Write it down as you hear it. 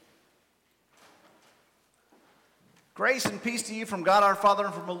Grace and peace to you from God our Father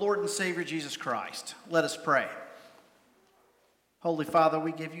and from the Lord and Savior Jesus Christ. Let us pray. Holy Father,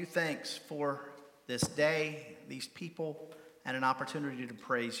 we give you thanks for this day, these people, and an opportunity to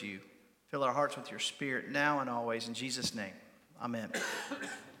praise you. Fill our hearts with your Spirit now and always. In Jesus' name, amen.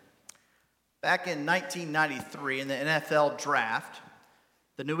 Back in 1993 in the NFL draft,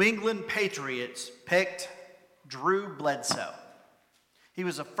 the New England Patriots picked Drew Bledsoe. He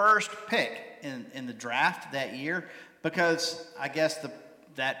was the first pick in the draft that year because I guess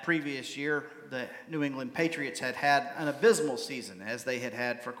that previous year the New England Patriots had an abysmal season as they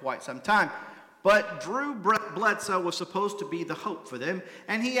had for quite some time. But Drew Bledsoe was supposed to be the hope for them,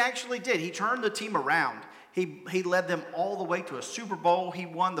 and he actually did. He turned the team around. He led them all the way to a Super Bowl. He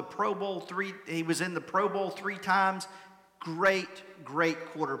won the Pro Bowl he was in the Pro Bowl 3 times. Great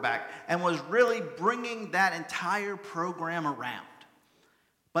quarterback, and was really bringing that entire program around.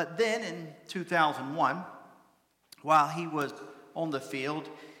 But then in 2001, while he was on the field,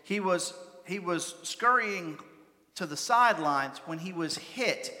 he was scurrying to the sidelines when he was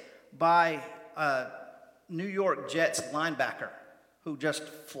hit by a New York Jets linebacker who just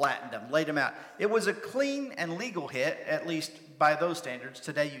flattened him, laid him out. It was a clean and legal hit, at least by those standards.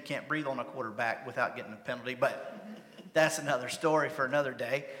 Today you can't breathe on a quarterback without getting a penalty, but that's another story for another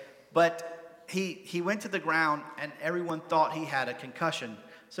day. But he went to the ground and everyone thought he had a concussion.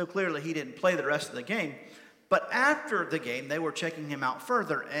 So clearly he didn't play the rest of the game. But after the game, they were checking him out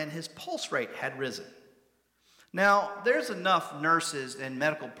further, and his pulse rate had risen. Now, there's enough nurses and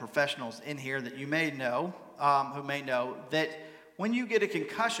medical professionals in here that you may know, who may know, that when you get a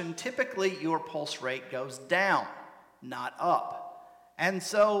concussion, typically your pulse rate goes down, not up. And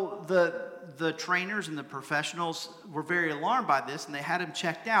so the trainers and the professionals were very alarmed by this, and they had him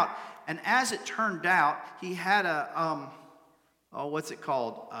checked out. And as it turned out, he had a... what's it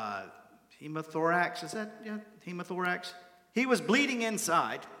called? Hemothorax, is that, hemothorax? He was bleeding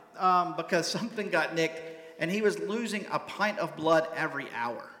inside because something got nicked, and he was losing a pint of blood every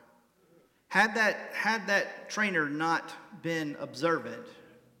hour. Had that trainer not been observant,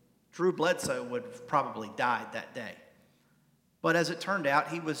 Drew Bledsoe would have probably died that day. But as it turned out,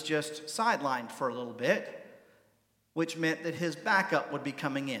 he was just sidelined for a little bit, which meant that his backup would be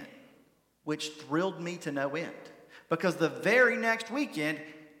coming in, which thrilled me to no end. Because the very next weekend,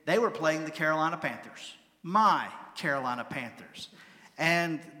 they were playing the Carolina Panthers, my Carolina Panthers.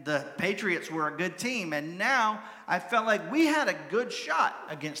 And the Patriots were a good team, and now I felt like we had a good shot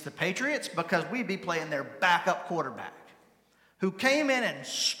against the Patriots because we'd be playing their backup quarterback, who came in and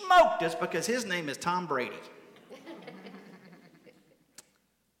smoked us because his name is Tom Brady.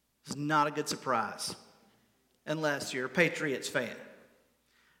 It's not a good surprise, unless you're a Patriots fan.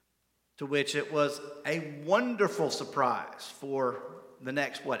 To which it was a wonderful surprise for the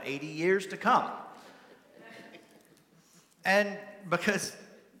next, 80 years to come. And because,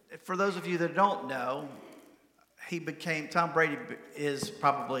 for those of you that don't know, Tom Brady is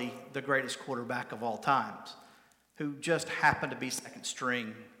probably the greatest quarterback of all times, who just happened to be second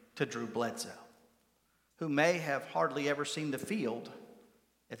string to Drew Bledsoe, who may have hardly ever seen the field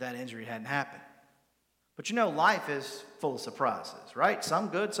if that injury hadn't happened. But life is full of surprises, right? Some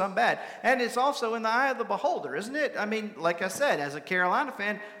good, some bad. And it's also in the eye of the beholder, isn't it? I mean, like I said, as a Carolina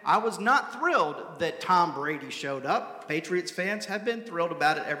fan, I was not thrilled that Tom Brady showed up. Patriots fans have been thrilled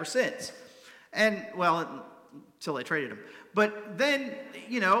about it ever since. And, until they traded him. But then,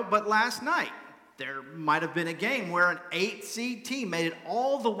 but last night, there might have been a game where an 8-seed team made it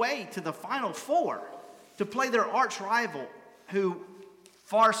all the way to the Final Four to play their arch rival, who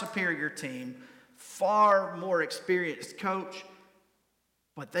far superior team, far more experienced coach,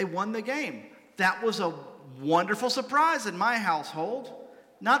 but they won the game. That was a wonderful surprise in my household,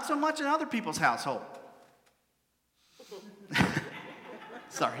 not so much in other people's household.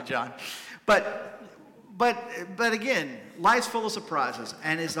 Sorry, John. But again, life's full of surprises,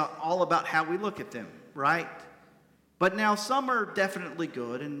 and it's all about how we look at them, right? But now some are definitely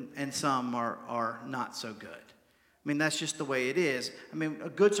good, and some are not so good. I mean, that's just the way it is. I mean, a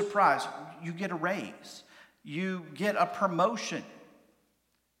good surprise, you get a raise. You get a promotion.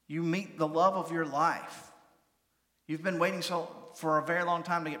 You meet the love of your life. You've been waiting for a very long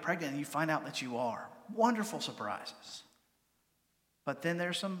time to get pregnant, and you find out that you are. Wonderful surprises. But then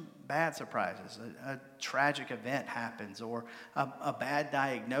there's some bad surprises. A tragic event happens, or a bad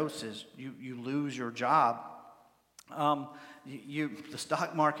diagnosis. You lose your job. The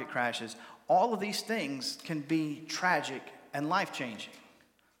stock market crashes. All of these things can be tragic and life-changing.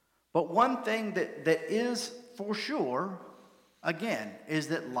 But one thing that is for sure, again, is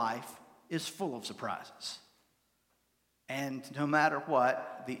that life is full of surprises. And no matter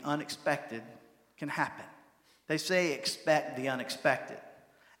what, the unexpected can happen. They say expect the unexpected.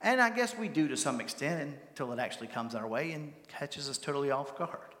 And I guess we do to some extent until it actually comes our way and catches us totally off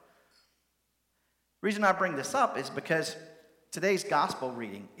guard. The reason I bring this up is because today's gospel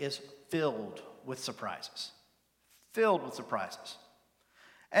reading is filled with surprises. Filled with surprises.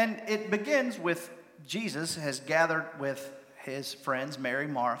 And it begins with Jesus has gathered with his friends, Mary,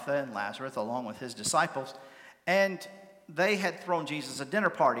 Martha, and Lazarus, along with his disciples, and they had thrown Jesus a dinner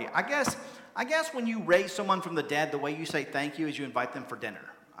party. I guess when you raise someone from the dead, the way you say thank you is you invite them for dinner.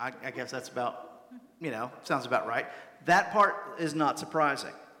 I guess that's about, sounds about right. That part is not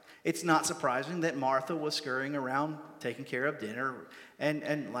surprising. It's not surprising that Martha was scurrying around taking care of dinner,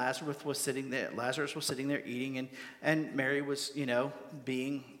 and Lazarus was sitting there eating, and Mary was,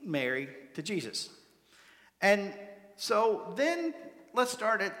 being Mary to Jesus. And so then let's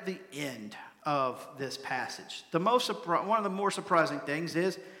start at the end of this passage. One of the more surprising things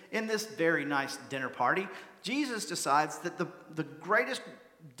is in this very nice dinner party, Jesus decides that the greatest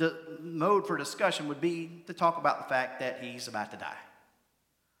mode for discussion would be to talk about the fact that he's about to die.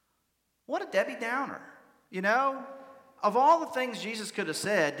 What a Debbie Downer. Of all the things Jesus could have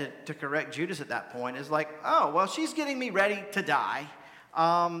said to correct Judas at that point is like, oh, well, she's getting me ready to die.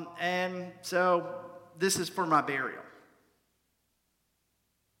 And so this is for my burial.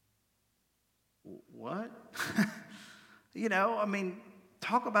 What?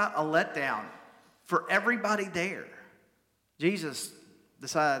 Talk about a letdown for everybody there. Jesus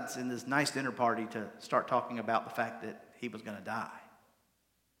decides in this nice dinner party to start talking about the fact that he was going to die.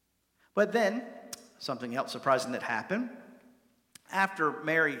 But then, something else surprising that happened. After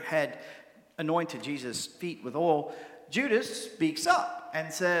Mary had anointed Jesus' feet with oil, Judas speaks up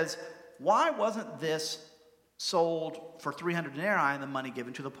and says, why wasn't this sold for 300 denarii and the money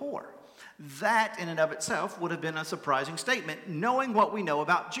given to the poor? That in and of itself would have been a surprising statement, knowing what we know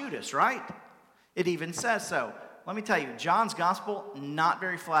about Judas, right? It even says so. Let me tell you, John's gospel, not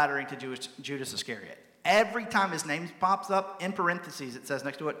very flattering to Judas Iscariot. Every time his name pops up, in parentheses, it says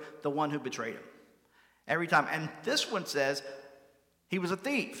next to it, the one who betrayed him. Every time. And this one says he was a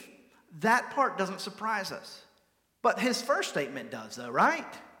thief. That part doesn't surprise us. But his first statement does, though,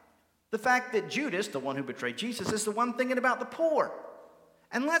 right? The fact that Judas, the one who betrayed Jesus, is the one thinking about the poor.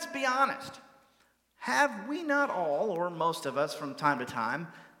 And let's be honest. Have we not all, or most of us from time to time,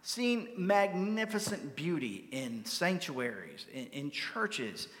 seen magnificent beauty in sanctuaries, in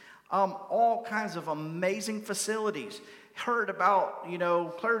churches, all kinds of amazing facilities, heard about,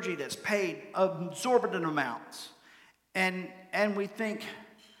 clergy that's paid exorbitant amounts. And we think,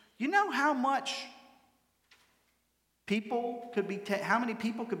 how much how many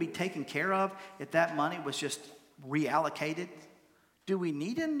people could be taken care of if that money was just reallocated? Do we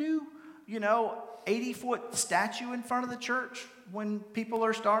need a new, 80-foot statue in front of the church when people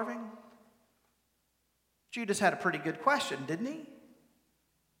are starving? Judas had a pretty good question, didn't he?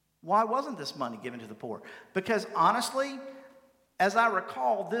 Why wasn't this money given to the poor? Because honestly, as I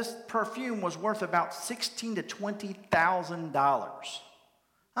recall, this perfume was worth about $16,000 to $20,000.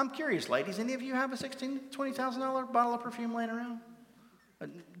 I'm curious, ladies, any of you have a $16,000 to $20,000 bottle of perfume laying around?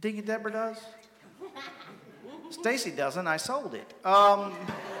 Deacon Deborah does? Stacy doesn't. I sold it.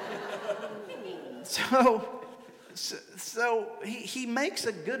 So he makes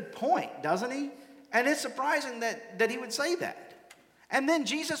a good point, doesn't he? And it's surprising that he would say that. And then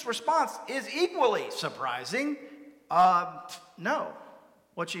Jesus' response is equally surprising. No,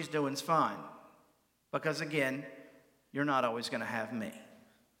 what she's doing is fine. Because again, you're not always going to have me.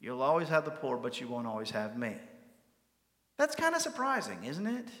 You'll always have the poor, but you won't always have me. That's kind of surprising, isn't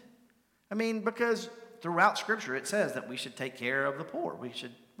it? Because throughout Scripture it says that we should take care of the poor.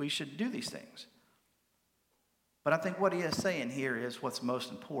 We should do these things. But I think what he is saying here is what's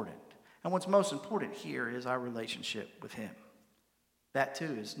most important. And what's most important here is our relationship with him. That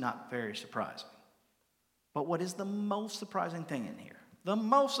too is not very surprising. But what is the most surprising thing in here? The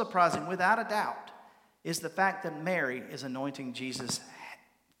most surprising, without a doubt, is the fact that Mary is anointing Jesus'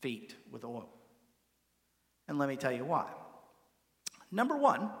 feet with oil. And let me tell you why. Number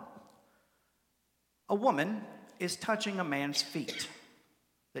one, a woman is touching a man's feet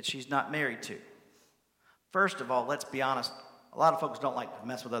that she's not married to. First of all, let's be honest, a lot of folks don't like to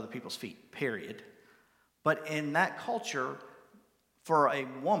mess with other people's feet, period. But in that culture, for a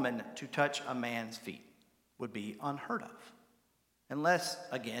woman to touch a man's feet would be unheard of. Unless,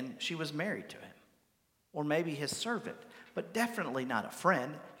 again, she was married to him. Or maybe his servant. But definitely not a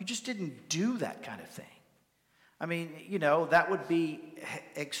friend. You just didn't do that kind of thing. That would be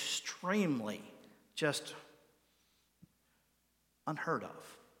extremely just unheard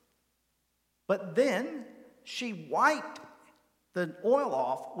of. But then she wiped the oil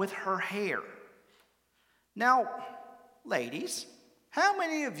off with her hair. Now, ladies, how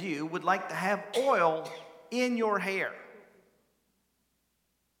many of you would like to have oil in your hair?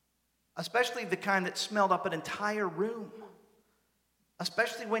 Especially the kind that smelled up an entire room.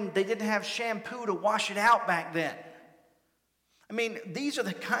 Especially when they didn't have shampoo to wash it out back then. I mean, these are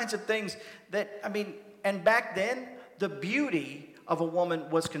the kinds of things that, and back then, the beauty of a woman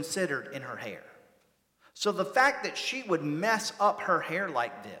was considered in her hair. So the fact that she would mess up her hair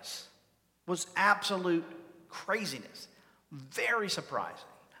like this was absolute craziness. Very surprising.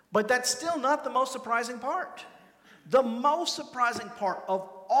 But that's still not the most surprising part. The most surprising part of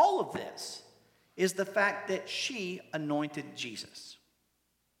all of this is the fact that she anointed Jesus.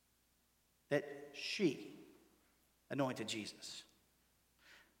 That she anointed Jesus.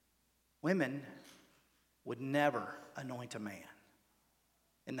 Women would never anoint a man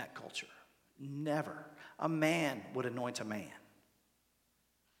in that culture. Never. A man would anoint a man.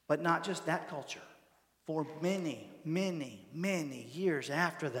 But not just that culture. For many, many, many years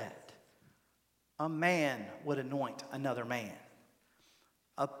after that, a man would anoint another man.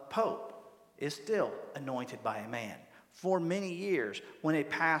 A pope is still anointed by a man. For many years, when a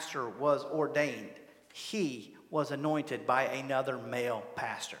pastor was ordained, he was anointed by another male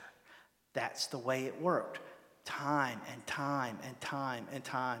pastor. That's the way it worked. Time and time and time and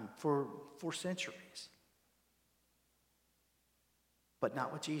time for centuries. But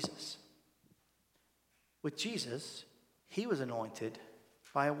not with Jesus. With Jesus, he was anointed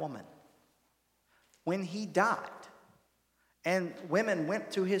by a woman. When he died, and women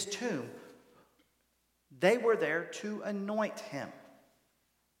went to his tomb, they were there to anoint him.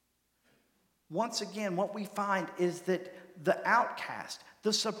 Once again, what we find is that the outcast,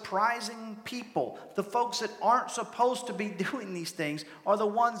 the surprising people, the folks that aren't supposed to be doing these things, are the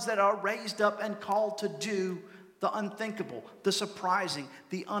ones that are raised up and called to do the unthinkable, the surprising,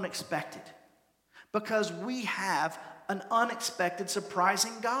 the unexpected. Because we have an unexpected,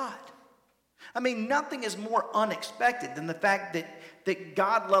 surprising God. Nothing is more unexpected than the fact that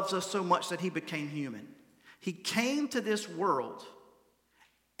God loves us so much that he became human. He came to this world,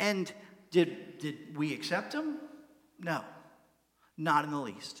 and did we accept him? No, not in the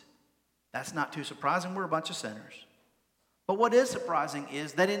least. That's not too surprising. We're a bunch of sinners. But what is surprising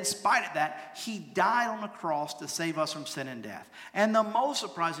is that in spite of that, he died on the cross to save us from sin and death. And the most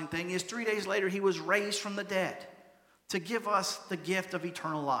surprising thing is 3 days later, he was raised from the dead to give us the gift of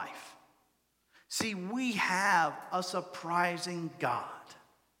eternal life. See, we have a surprising God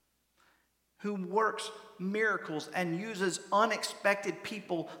who works miracles and uses unexpected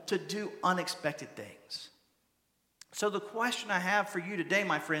people to do unexpected things. So the question I have for you today,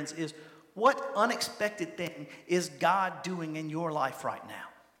 my friends, is what unexpected thing is God doing in your life right now?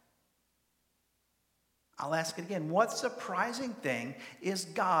 I'll ask it again. What surprising thing is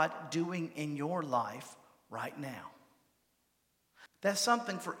God doing in your life right now? That's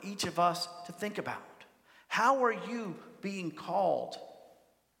something for each of us to think about. How are you being called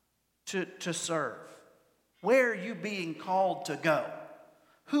to serve? Where are you being called to go?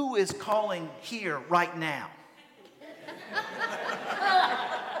 Who is calling here right now?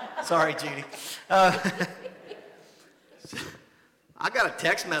 Sorry, Judy. I got a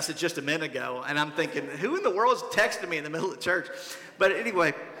text message just a minute ago, and I'm thinking, who in the world is texting me in the middle of church? But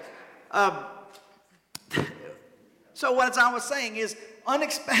anyway, so what I was saying is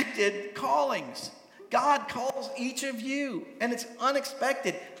unexpected callings. God calls each of you, and it's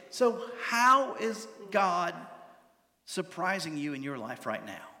unexpected. So how is God surprising you in your life right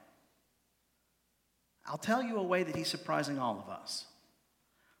now? I'll tell you a way that he's surprising all of us.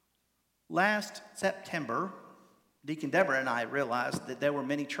 Last September, Deacon Deborah and I realized that there were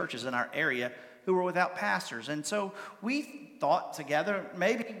many churches in our area who were without pastors. And so we thought together,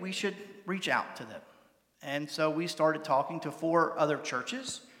 maybe we should reach out to them. And so we started talking to 4 other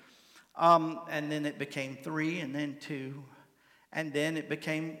churches. And then it became 3, and then 2. And then it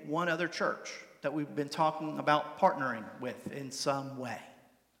became 1 other church that we've been talking about partnering with in some way.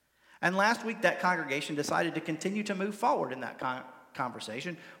 And last week, that congregation decided to continue to move forward in that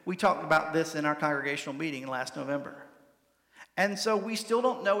conversation. We talked about this in our congregational meeting last November. And so we still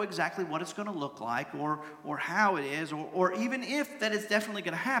don't know exactly what it's going to look like or how it is or even if that is definitely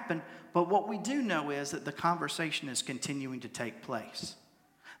going to happen. But what we do know is that the conversation is continuing to take place.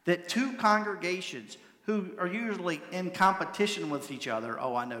 That 2 congregations who are usually in competition with each other,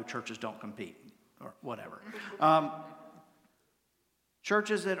 I know churches don't compete or whatever.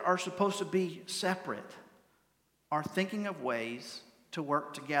 Churches that are supposed to be separate are thinking of ways to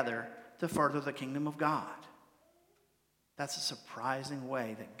work together to further the kingdom of God. That's a surprising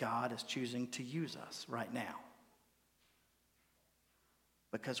way that God is choosing to use us right now.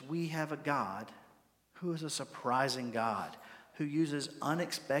 Because we have a God who is a surprising God, who uses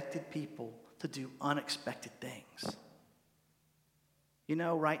unexpected people to do unexpected things. You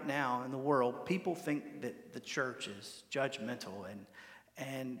know, right now in the world, people think that the church is judgmental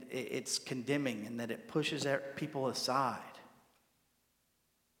and it's condemning and that it pushes people aside.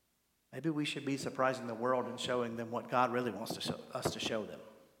 Maybe we should be surprising the world and showing them what God really wants us to show them.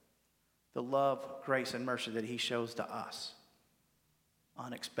 The love, grace, and mercy that he shows to us.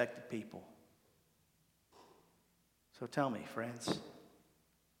 Unexpected people. So tell me, friends,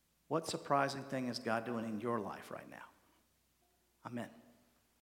 what surprising thing is God doing in your life right now? Amen.